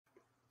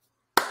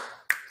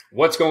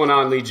What's going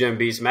on, Lead Gen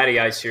Beast? Matty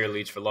Ice here,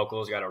 Leads for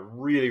Locals. Got a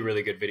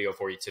really good video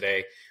for you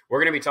today. We're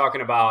going to be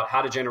talking about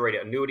how to generate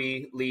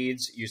annuity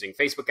leads using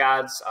Facebook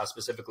ads,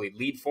 specifically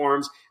lead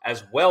forms,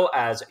 as well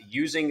as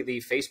using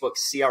the Facebook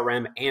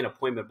CRM and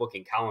appointment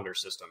booking calendar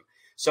system.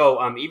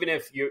 So even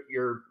if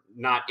you're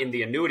not in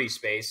the annuity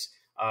space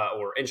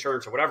or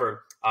insurance or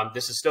whatever,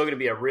 this is still going to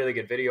be a really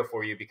good video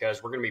for you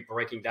because we're going to be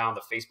breaking down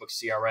the Facebook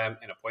CRM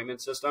and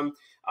appointment system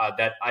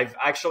that I've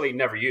actually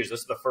never used. This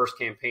is the first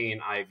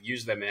campaign I've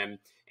used them in.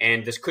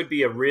 And this could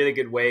be a really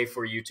good way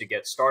for you to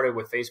get started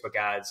with Facebook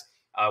ads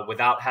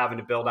without having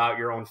to build out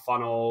your own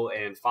funnel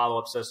and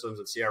follow-up systems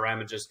and CRM,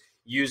 and just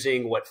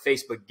using what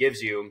Facebook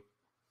gives you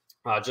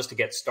just to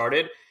get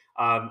started.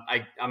 I'm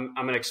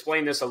going to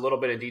explain this a little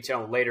bit in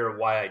detail later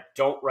why I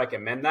don't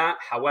recommend that.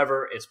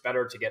 However, it's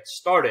better to get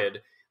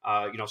started,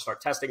 start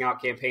testing out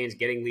campaigns,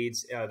 getting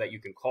leads that you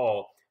can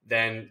call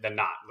than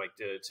not, like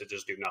to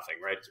just do nothing,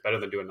 right? It's better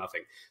than doing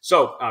nothing.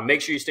 So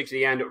make sure you stick to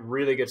the end.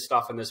 Really good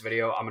stuff in this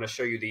video. I'm going to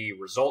show you the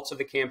results of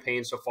the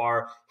campaign so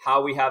far,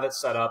 how we have it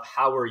set up,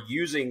 how we're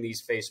using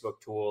these Facebook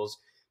tools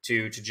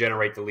to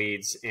generate the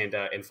leads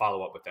and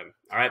follow up with them.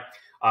 All right.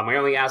 My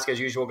only ask, as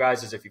usual,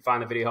 guys, is if you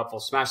find the video helpful,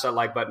 smash that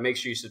like button. Make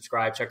sure you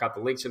subscribe. Check out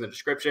the links in the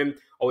description.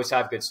 Always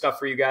have good stuff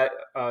for you guys.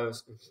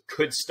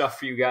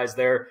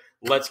 There.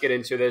 Let's get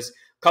into this.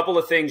 Couple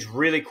of things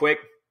really quick.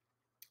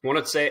 I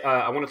want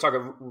to talk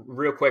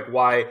real quick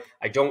why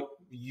I don't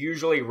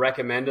usually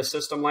recommend a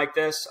system like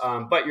this,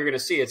 but you're going to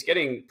see it's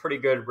getting pretty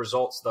good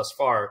results thus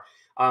far.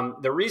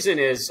 The reason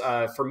is,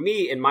 for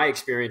me, in my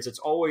experience, it's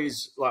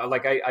always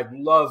like I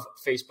love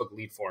Facebook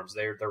lead forms.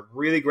 They're a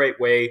really great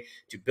way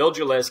to build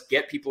your list,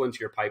 get people into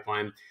your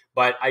pipeline.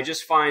 But I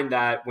just find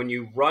that when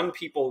you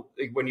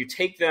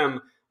take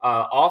them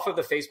off of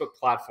the Facebook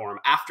platform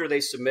after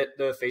they submit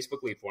the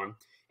Facebook lead form,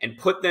 and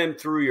put them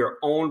through your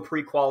own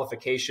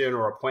pre-qualification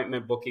or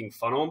appointment booking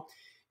funnel,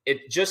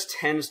 it just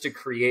tends to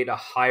create a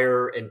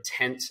higher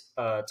intent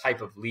type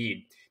of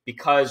lead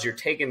because you're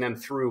taking them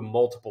through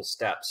multiple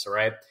steps,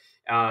 right?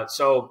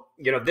 So,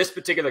 this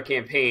particular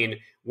campaign,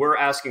 we're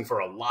asking for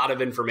a lot of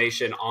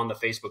information on the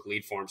Facebook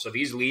lead form. So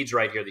these leads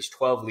right here, these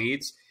 12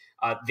 leads,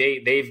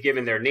 they've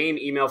given their name,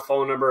 email,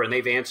 phone number, and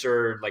they've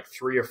answered like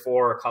 3 or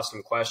 4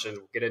 custom questions.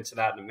 We'll get into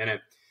that in a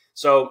minute.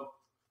 So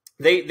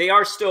they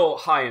are still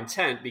high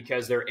intent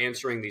because they're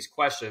answering these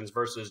questions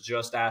versus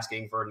just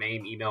asking for a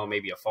name, email,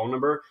 maybe a phone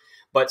number.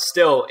 But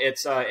still,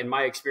 it's in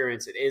my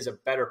experience, it is a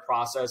better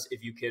process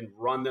if you can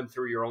run them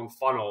through your own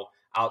funnel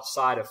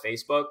outside of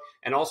Facebook.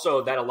 And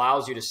also that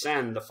allows you to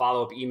send the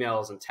follow-up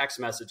emails and text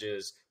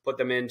messages, put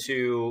them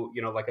into,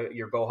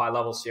 your Go High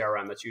Level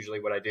CRM. That's usually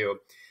what I do.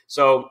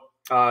 So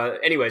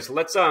anyways,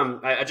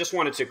 I just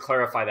wanted to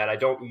clarify that I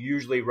don't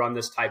usually run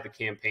this type of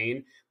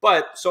campaign,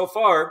 but so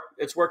far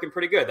it's working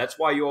pretty good. That's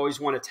why you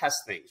always want to test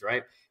things,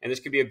 right? And this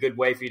could be a good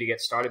way for you to get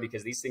started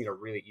because these things are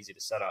really easy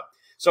to set up.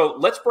 So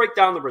let's break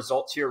down the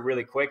results here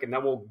really quick, and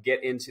then we'll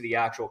get into the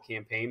actual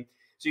campaign.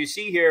 So you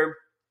see here,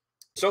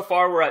 so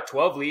far we're at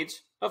 12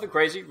 leads, nothing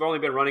crazy. We've only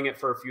been running it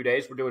for a few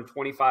days. We're doing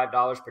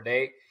 $25 per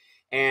day.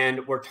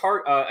 And we're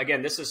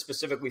again, this is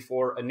specifically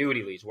for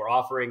annuity leads. We're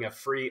offering a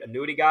free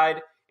annuity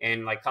guide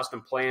and like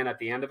custom plan at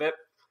the end of it.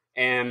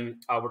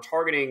 And we're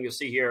targeting, you'll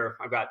see here,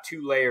 I've got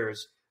 2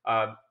 layers.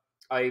 I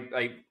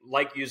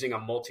like using a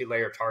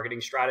multi-layer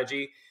targeting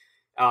strategy,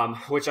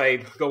 which I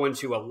go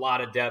into a lot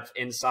of depth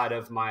inside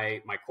of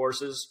my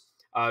courses.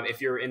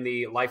 If you're in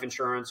the life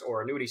insurance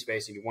or annuity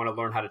space and you want to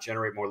learn how to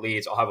generate more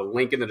leads, I'll have a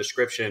link in the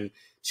description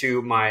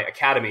to my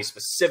academy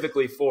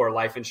specifically for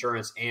life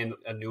insurance and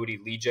annuity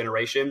lead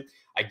generation.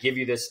 I give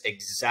you this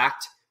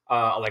exact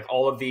like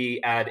all of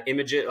the ad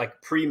images,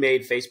 like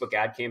pre-made Facebook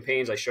ad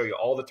campaigns. I show you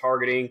all the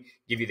targeting,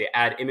 give you the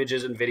ad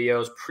images and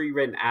videos,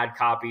 pre-written ad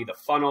copy, the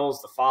funnels,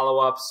 the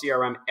follow-up,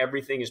 CRM,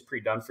 everything is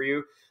pre-done for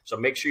you. So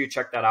make sure you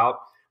check that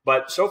out.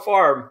 But so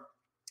far,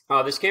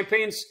 this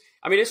campaign's,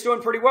 it's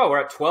doing pretty well.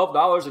 We're at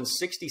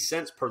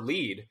 $12.60 per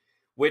lead,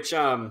 which,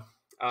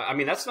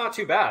 that's not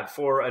too bad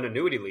for an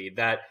annuity lead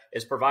that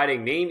is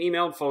providing name,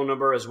 email, and phone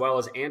number, as well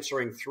as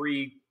answering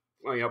 3,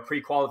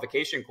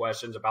 pre-qualification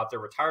questions about their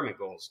retirement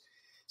goals.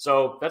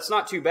 So that's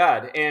not too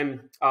bad.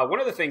 And one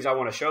of the things I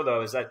want to show,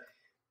 though, is that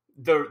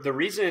the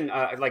reason,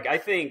 I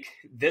think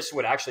this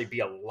would actually be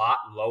a lot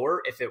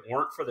lower if it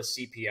weren't for the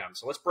CPM.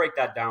 So let's break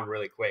that down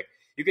really quick.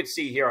 You can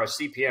see here our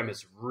CPM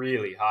is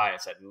really high.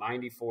 It's at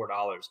 $94.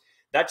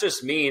 That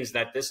just means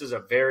that this is a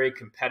very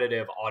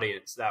competitive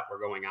audience that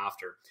we're going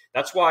after.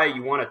 That's why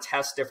you want to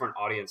test different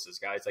audiences,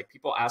 guys. Like,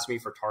 people ask me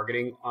for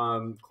targeting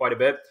quite a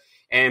bit.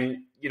 And,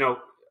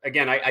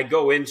 again, I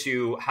go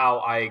into how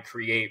I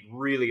create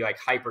really like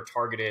hyper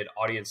targeted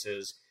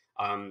audiences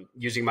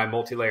using my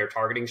multi-layer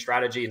targeting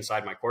strategy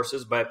inside my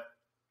courses. But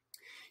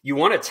you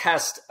want to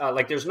test, I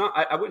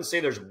wouldn't say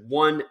there's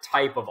one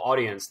type of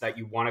audience that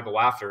you want to go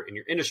after in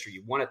your industry.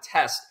 You want to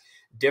test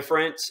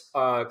different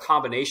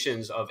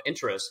combinations of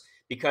interests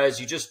because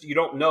you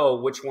don't know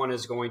which one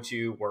is going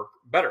to work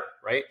better,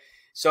 right?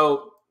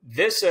 So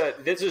this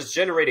is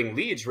generating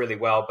leads really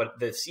well,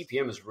 but the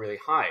CPM is really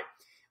high.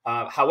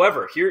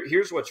 However,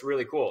 here's what's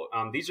really cool.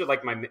 These are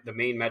like the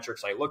main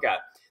metrics I look at.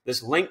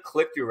 This link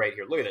click-through rate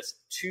here, look at this,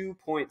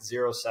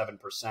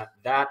 2.07%.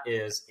 That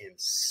is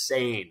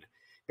insane,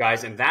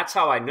 guys. And that's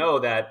how I know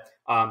that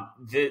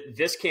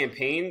this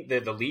campaign,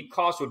 the lead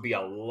cost would be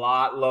a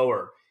lot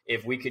lower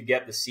if we could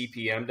get the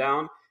CPM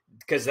down,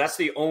 because that's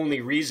the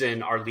only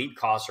reason our lead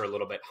costs are a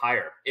little bit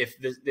higher. If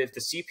the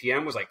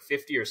CPM was like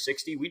 50 or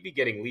 60, we'd be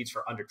getting leads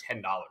for under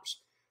 $10,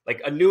 like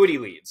annuity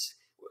leads,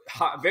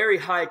 very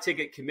high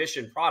ticket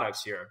commission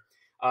products here,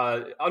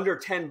 under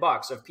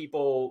 $10 of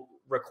people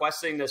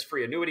requesting this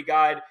free annuity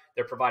guide.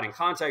 They're providing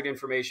contact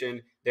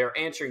information. They're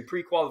answering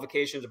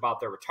pre-qualifications about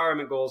their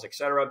retirement goals,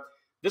 etc.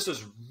 This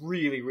is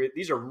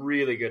these are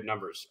really good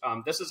numbers.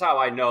 This is how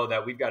I know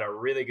that we've got a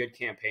really good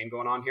campaign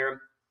going on here.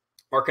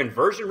 Our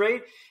conversion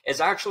rate is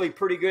actually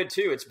pretty good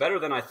too. It's better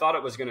than I thought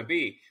it was going to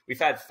be. We've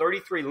had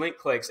 33 link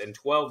clicks and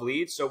 12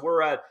 leads. So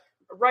we're at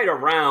right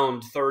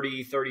around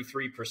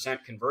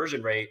 33%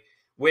 conversion rate,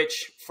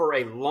 which for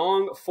a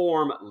long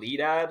form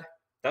lead ad,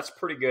 that's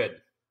pretty good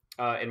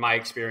in my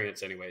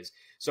experience anyways.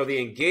 So the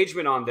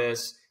engagement on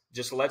this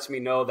just lets me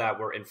know that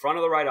we're in front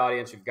of the right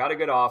audience. We've got a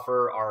good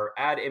offer. Our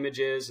ad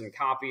images and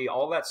copy,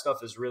 all that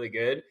stuff is really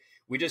good.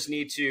 We just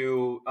need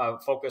to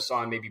focus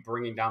on maybe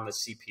bringing down the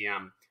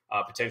CPM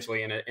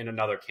potentially in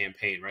another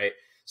campaign, right?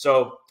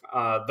 So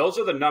those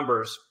are the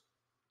numbers.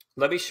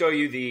 Let me show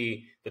you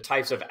the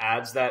types of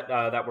ads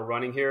that we're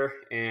running here.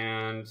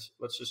 And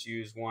let's just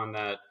use one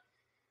that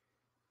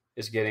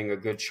is getting a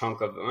good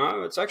chunk of,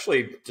 it's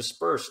actually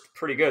dispersed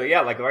pretty good.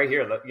 Yeah, like right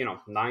here,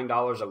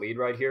 $9 a lead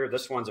right here.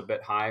 This one's a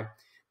bit high,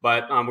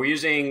 but we're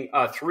using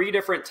 3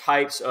 different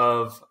types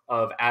of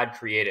ad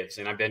creatives.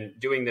 And I've been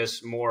doing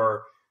this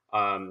more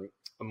often,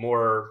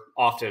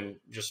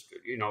 just,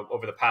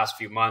 over the past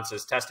few months,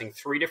 is testing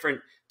 3 different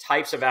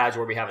types of ads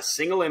where we have a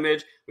single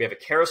image, we have a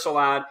carousel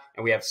ad,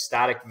 and we have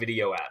static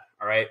video ad.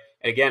 All right.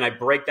 And again, I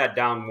break that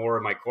down more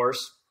in my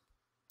course,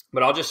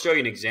 but I'll just show you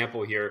an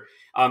example here.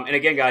 And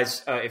again,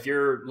 guys, if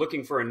you're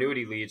looking for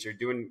annuity leads or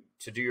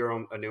do your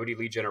own annuity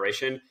lead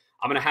generation,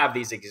 I'm going to have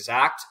these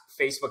exact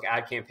Facebook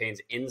ad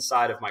campaigns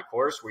inside of my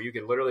course where you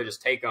can literally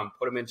just take them,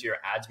 put them into your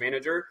ads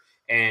manager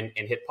and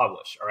hit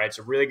publish. All right. It's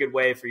a really good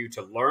way for you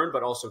to learn,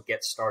 but also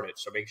get started.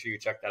 So make sure you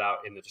check that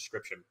out in the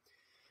description.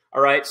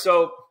 All right.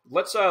 So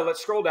let's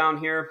scroll down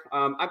here.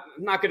 I'm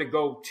not going to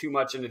go too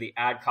much into the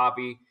ad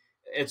copy.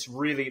 It's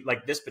really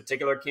like this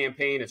particular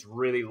campaign. It's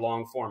really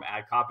long form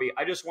ad copy.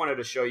 I just wanted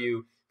to show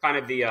you kind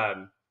of the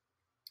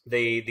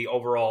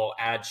overall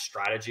ad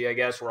strategy, I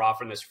guess. We're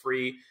offering this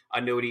free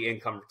annuity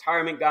income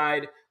retirement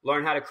guide.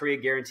 Learn how to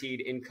create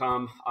guaranteed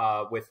income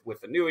with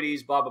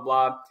annuities, blah, blah,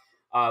 blah.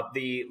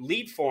 The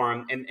lead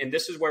form, and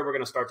this is where we're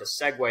going to start to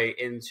segue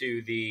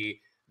into the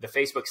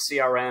Facebook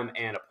CRM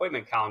and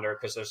appointment calendar,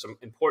 because there's some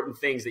important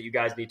things that you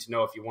guys need to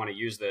know if you want to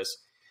use this,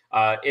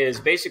 is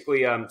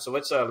basically, so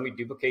let me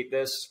duplicate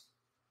this.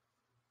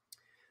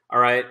 All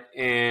right.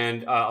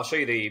 And I'll show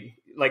you you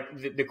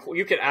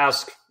could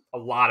ask a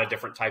lot of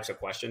different types of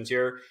questions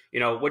here.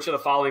 Which of the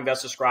following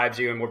best describes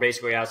you? And we're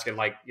basically asking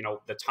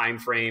the time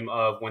frame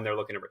of when they're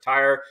looking to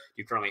retire.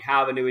 Do you currently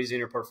have annuities in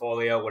your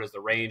portfolio? What is the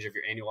range of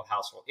your annual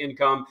household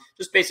income?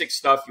 Just basic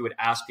stuff you would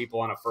ask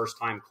people on a first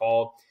time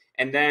call.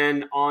 And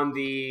then on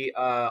the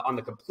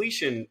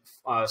completion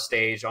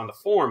stage on the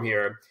form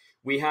here,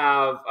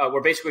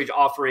 we're basically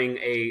offering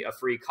a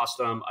free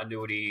custom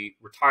annuity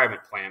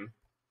retirement plan.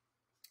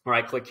 All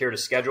right, click here to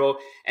schedule.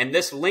 And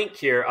this link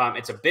here,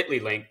 it's a bit.ly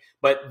link,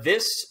 but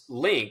this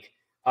link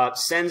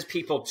sends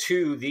people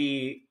to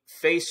the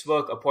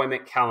Facebook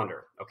appointment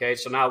calendar. Okay,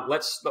 so now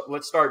let's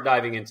start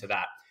diving into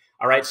that.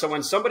 All right, so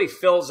when somebody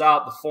fills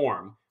out the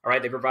form, all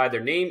right, they provide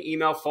their name,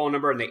 email, phone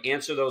number, and they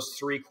answer those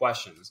 3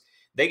 questions.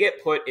 They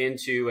get put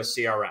into a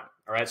CRM.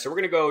 All right, so you're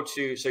going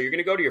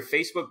to go to your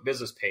Facebook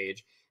business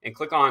page and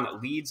click on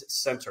Leads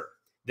Center.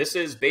 This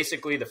is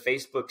basically the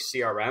Facebook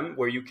CRM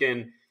where you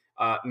can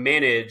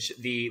manage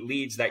the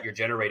leads that you're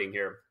generating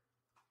here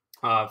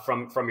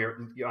from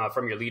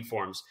your lead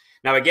forms.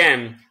 Now,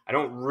 again, I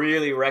don't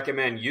really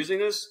recommend using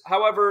this.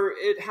 However,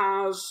 it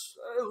has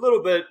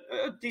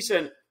a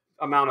decent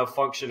amount of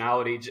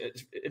functionality.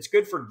 It's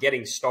good for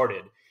getting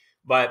started,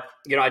 but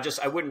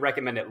I wouldn't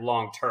recommend it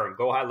long term.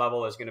 Go High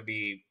Level is going to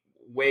be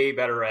way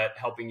better at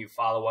helping you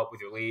follow up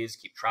with your leads,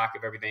 keep track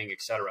of everything,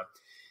 etc.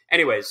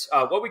 Anyways,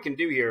 what we can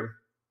do here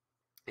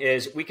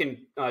is we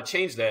can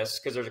change this,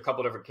 because there's a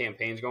couple different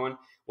campaigns going.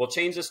 We'll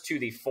change this to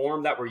the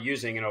form that we're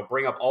using, and it'll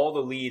bring up all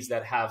the leads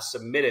that have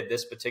submitted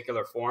this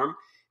particular form.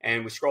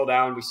 And we scroll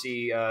down, we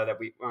see that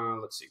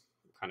let's see,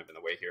 I'm kind of in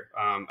the way here.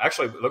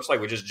 Actually, it looks like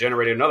we just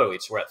generated another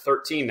lead. So we're at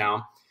 13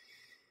 now.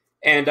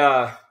 And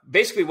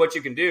basically what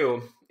you can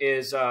do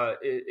is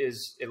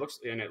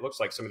it looks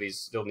like some of these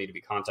still need to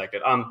be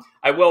contacted.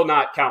 I will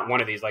not count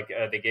one of these,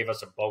 they gave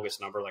us a bogus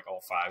number, like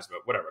all 5s, but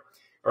whatever.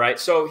 All right,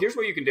 so here's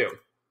what you can do.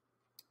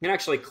 You can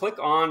actually click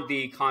on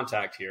the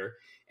contact here,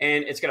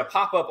 and it's going to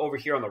pop up over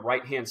here on the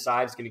right-hand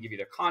side. It's going to give you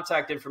the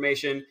contact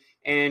information,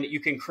 and you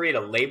can create a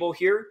label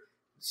here.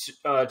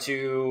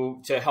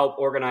 to help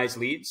organize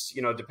leads,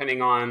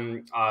 depending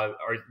on,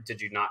 or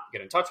did you not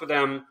get in touch with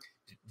them?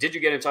 Did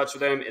you get in touch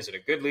with them? Is it a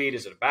good lead?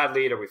 Is it a bad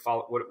lead? Are we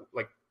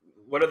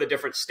what are the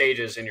different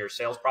stages in your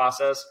sales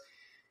process?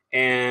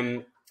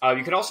 And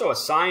you can also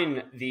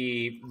assign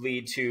the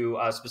lead to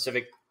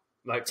specific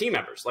team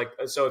members.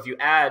 So if you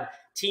add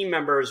team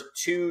members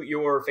to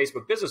your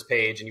Facebook business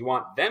page and you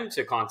want them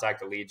to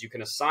contact the leads, you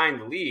can assign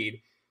the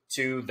lead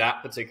to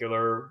that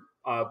particular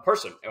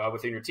person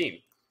within your team.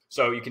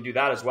 So you can do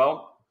that as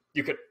well.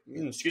 You could,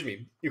 excuse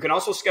me. You can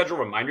also schedule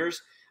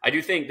reminders. I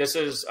do think this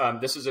is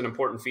an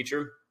important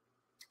feature.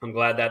 I'm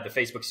glad that the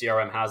Facebook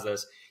CRM has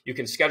this. You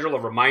can schedule a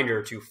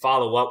reminder to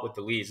follow up with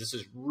the leads. This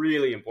is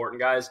really important,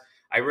 guys.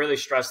 I really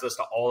stress this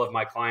to all of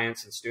my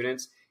clients and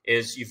students,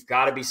 is you've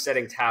got to be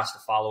setting tasks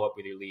to follow up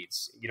with your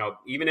leads.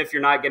 Even if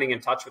you're not getting in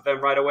touch with them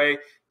right away,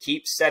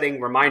 keep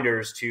setting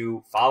reminders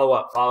to follow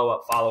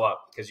up,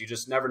 because you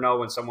just never know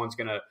when someone's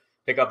going to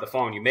pick up the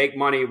phone. You make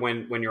money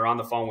when you're on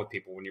the phone with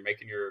people, when you're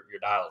making your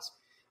dials.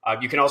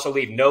 You can also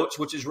leave notes,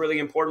 which is really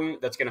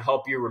important. That's going to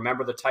help you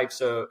remember the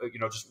types of,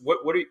 just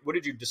what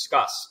did you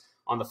discuss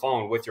on the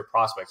phone with your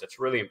prospects. That's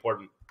really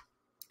important.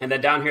 And then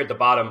down here at the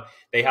bottom,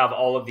 they have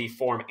all of the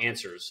form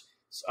answers.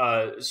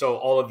 So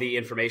all of the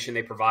information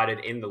they provided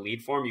in the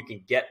lead form, you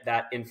can get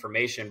that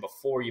information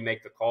before you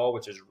make the call,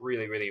 which is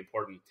really, really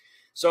important.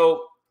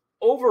 So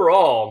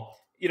overall,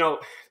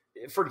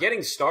 for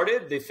getting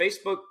started, the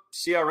Facebook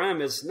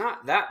CRM is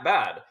not that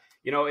bad.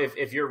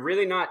 If you're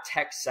really not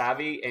tech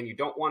savvy and you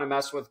don't want to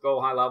mess with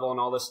Go High Level and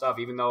all this stuff,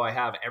 even though I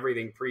have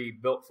everything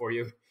pre-built for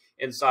you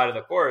inside of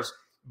the course,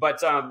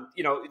 but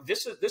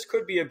this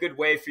could be a good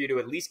way for you to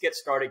at least get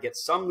started, get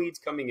some leads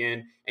coming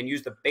in, and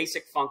use the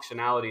basic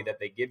functionality that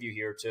they give you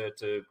here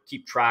to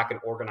keep track and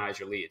organize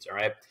your leads. All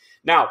right.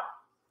 Now,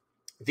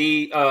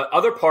 the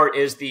other part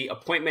is the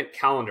appointment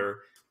calendar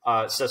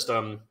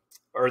system,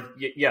 or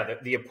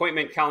the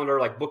appointment calendar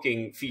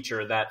booking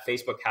feature that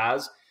Facebook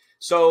has.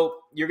 So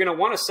you're going to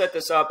want to set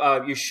this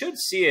up. You should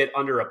see it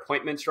under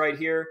appointments right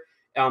here.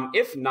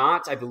 If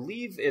not, I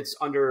believe it's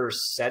under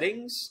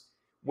settings,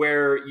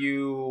 where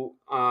you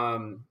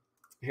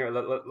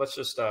let's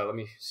just let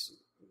me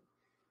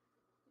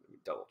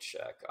double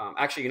check.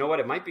 Actually, you know what?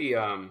 It might be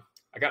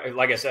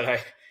like I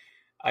said,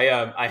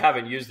 I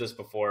haven't used this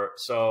before,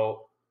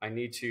 so I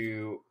need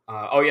to.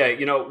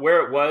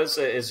 Where it was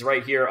is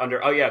right here under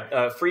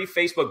free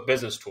Facebook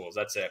business tools.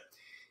 That's it.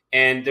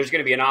 And there's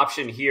going to be an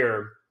option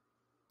here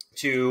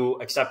to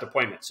accept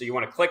appointments. So you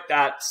want to click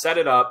that, set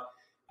it up.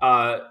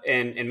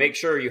 And make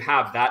sure you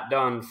have that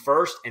done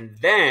first. And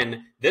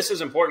then this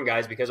is important,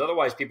 guys, because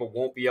otherwise people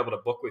won't be able to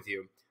book with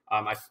you.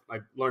 I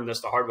learned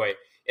this the hard way.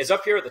 Is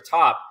up here at the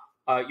top,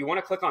 you want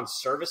to click on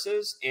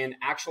services and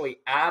actually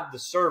add the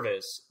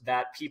service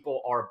that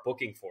people are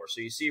booking for.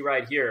 So you see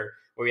right here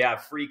where we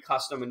have free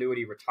custom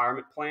annuity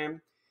retirement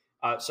plan.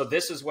 So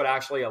this is what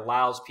actually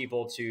allows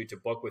people to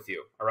book with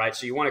you. All right.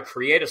 So you want to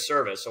create a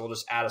service. So we'll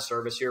just add a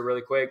service here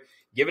really quick.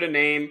 Give it a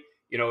name.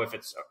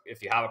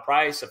 If you have a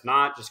price, if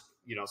not, just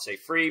say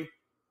free.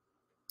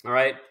 All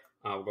right.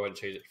 We'll go ahead and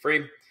change it to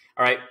free.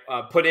 All right.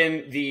 Put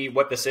in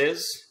what this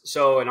is.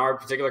 So in our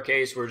particular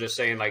case, we're just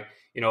saying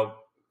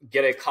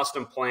get a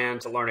custom plan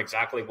to learn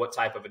exactly what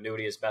type of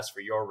annuity is best for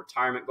your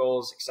retirement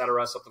goals, et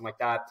cetera, something like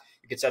that.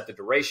 You can set the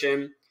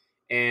duration,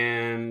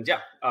 and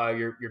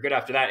you're good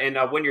after that. And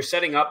when you're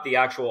setting up the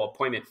actual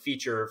appointment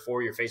feature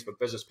for your Facebook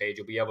business page,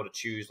 you'll be able to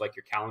choose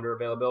your calendar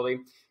availability.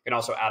 You can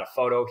also add a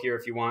photo here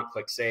if you want.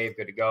 Click save,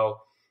 good to go.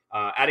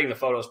 Adding the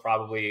photo is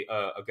probably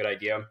a good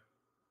idea.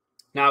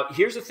 Now,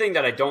 here's the thing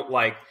that I don't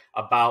like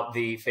about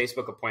the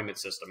Facebook appointment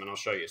system, and I'll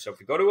show you. So if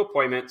you go to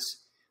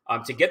appointments,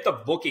 to get the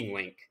booking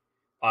link,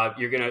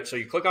 so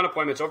you click on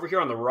appointments over here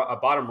on the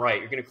bottom right,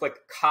 you're going to click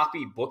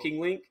copy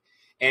booking link.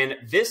 And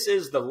this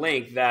is the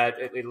link that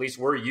at least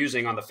we're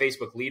using on the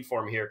Facebook lead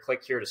form here.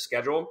 Click here to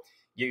schedule.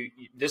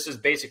 This is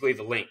basically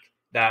the link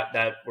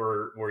that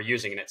we're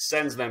using, and it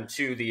sends them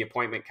to the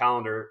appointment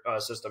calendar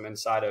system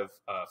inside of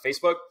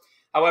Facebook.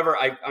 However,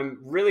 I'm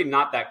really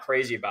not that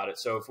crazy about it.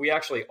 So if we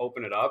actually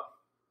open it up,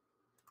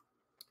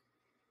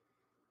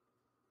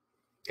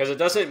 because it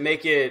doesn't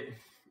make it,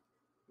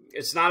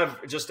 it's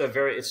just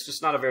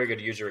not a very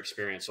good user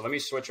experience. So let me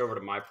switch over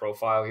to my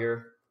profile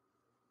here.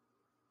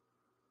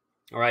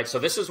 All right, so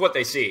this is what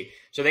they see.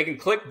 So they can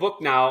click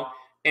book now,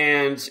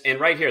 and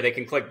right here they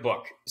can click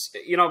book.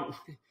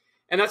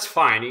 And that's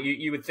fine.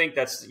 You would think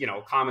that's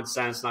common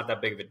sense, not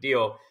that big of a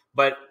deal.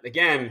 But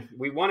again,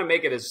 we want to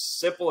make it as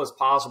simple as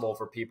possible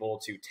for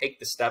people to take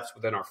the steps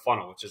within our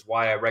funnel, which is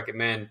why I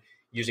recommend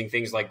using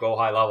things like Go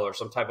High Level or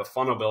some type of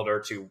funnel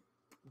builder to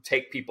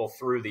take people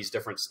through these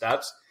different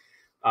steps.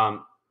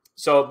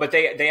 But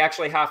they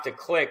actually have to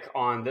click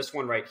on this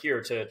one right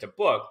here to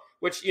book,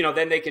 which,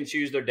 then they can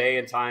choose their day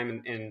and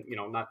time and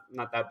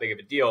not that big of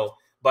a deal.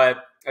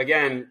 But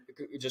again,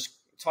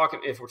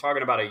 if we're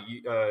talking about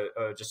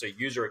just a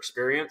user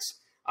experience,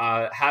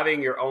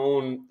 having your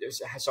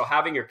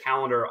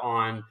calendar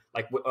on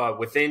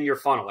within your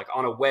funnel,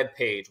 on a web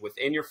page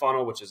within your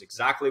funnel, which is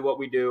exactly what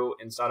we do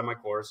inside of my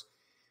course.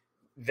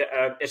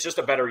 it's just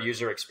a better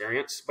user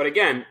experience. But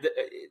again,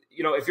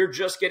 if you're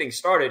just getting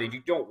started and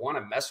you don't want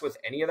to mess with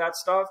any of that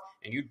stuff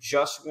and you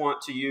just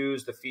want to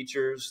use the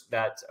features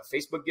that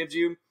Facebook gives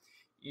you,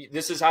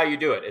 this is how you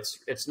do it.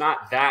 It's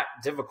not that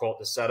difficult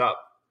to set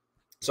up.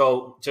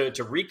 So to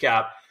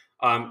recap,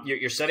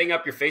 you're setting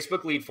up your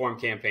Facebook lead form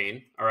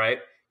campaign. All right.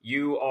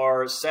 You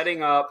are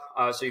setting up,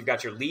 so you've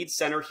got your lead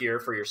center here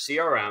for your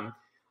CRM.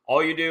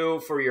 All you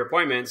do for your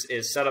appointments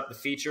is set up the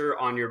feature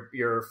on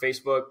your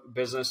Facebook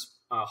business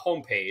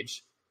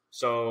homepage.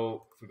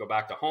 So if we go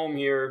back to home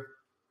here,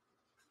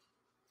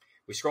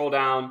 we scroll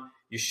down,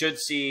 you should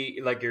see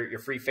like your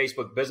free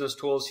Facebook business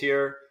tools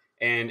here,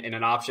 and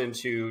an option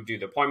to do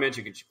the appointments.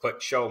 You can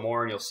click show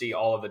more and you'll see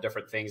all of the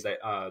different things that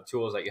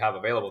tools that you have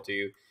available to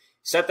you.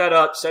 Set that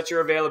up, set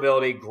your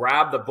availability,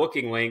 grab the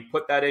booking link,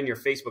 put that in your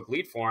Facebook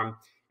lead form,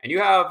 and you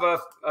have a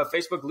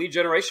Facebook lead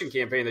generation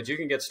campaign that you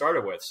can get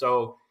started with.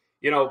 So,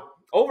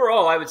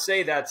 overall, I would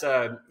say that,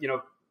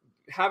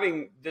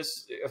 having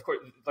this, of course,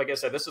 like I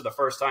said, this is the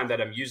first time that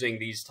I'm using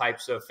these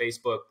types of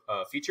Facebook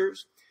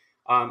features.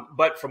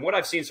 But from what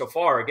I've seen so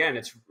far, again,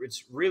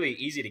 it's really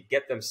easy to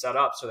get them set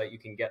up so that you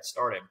can get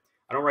started.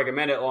 I don't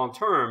recommend it long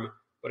term,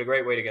 but a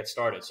great way to get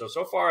started.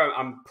 So far,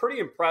 I'm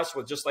pretty impressed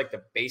with just like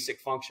the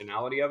basic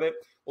functionality of it.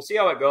 We'll see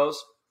how it goes.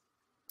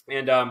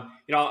 And,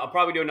 I'll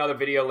probably do another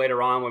video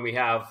later on when we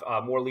have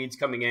more leads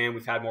coming in.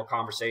 We've had more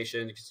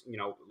conversation,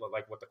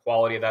 like what the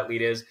quality of that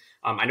lead is.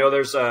 I know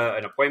there's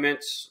an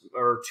appointment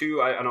or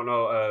two. I don't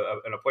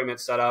know, an appointment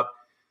set up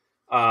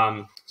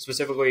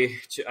specifically.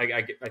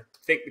 I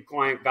think the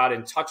client got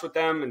in touch with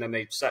them and then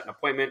they set an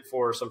appointment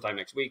for sometime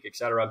next week, et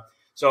cetera.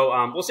 So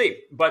we'll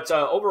see. But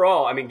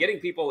overall, I mean, getting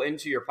people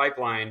into your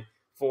pipeline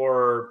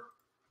for,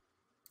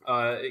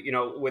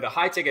 with a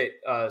high ticket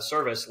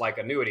service like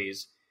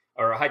annuities,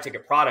 or a high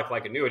ticket product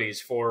like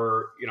annuities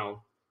for,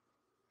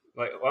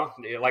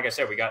 like I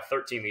said, we got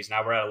 13 leads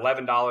now. We're at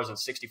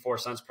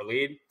 $11.64 per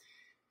lead.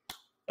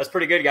 That's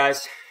pretty good,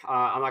 guys.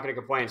 I'm not going to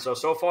complain. So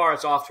far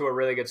it's off to a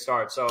really good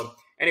start. So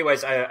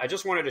anyways, I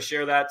just wanted to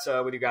share that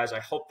with you guys. I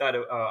hope that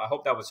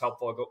was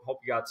helpful. I hope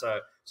you got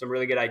some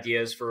really good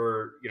ideas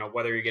for,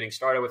 whether you're getting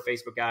started with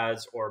Facebook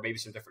ads or maybe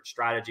some different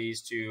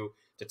strategies to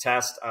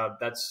test.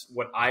 That's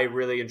what I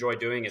really enjoy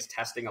doing, is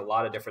testing a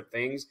lot of different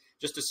things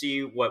just to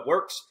see what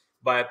works.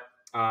 But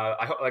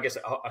I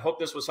hope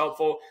this was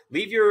helpful.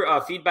 Leave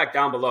your feedback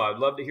down below. I'd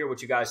love to hear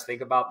what you guys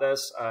think about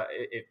this.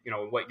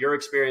 What your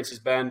experience has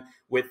been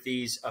with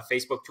these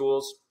Facebook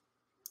tools.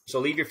 So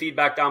leave your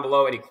feedback down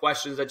below. Any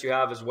questions that you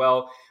have as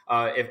well.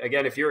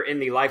 If you're in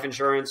the life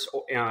insurance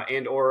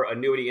and or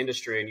annuity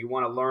industry and you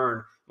want to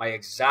learn my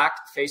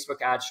exact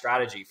Facebook ad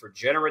strategy for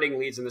generating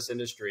leads in this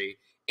industry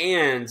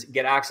and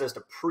get access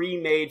to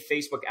pre-made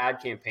Facebook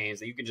ad campaigns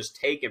that you can just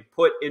take and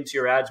put into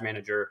your ads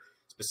manager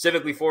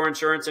specifically for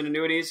insurance and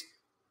annuities,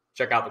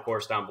 check out the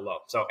course down below.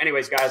 So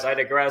anyways, guys, I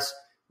digress.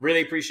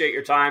 Really appreciate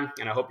your time,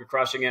 and I hope you're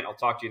crushing it. I'll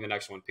talk to you in the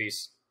next one.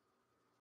 Peace.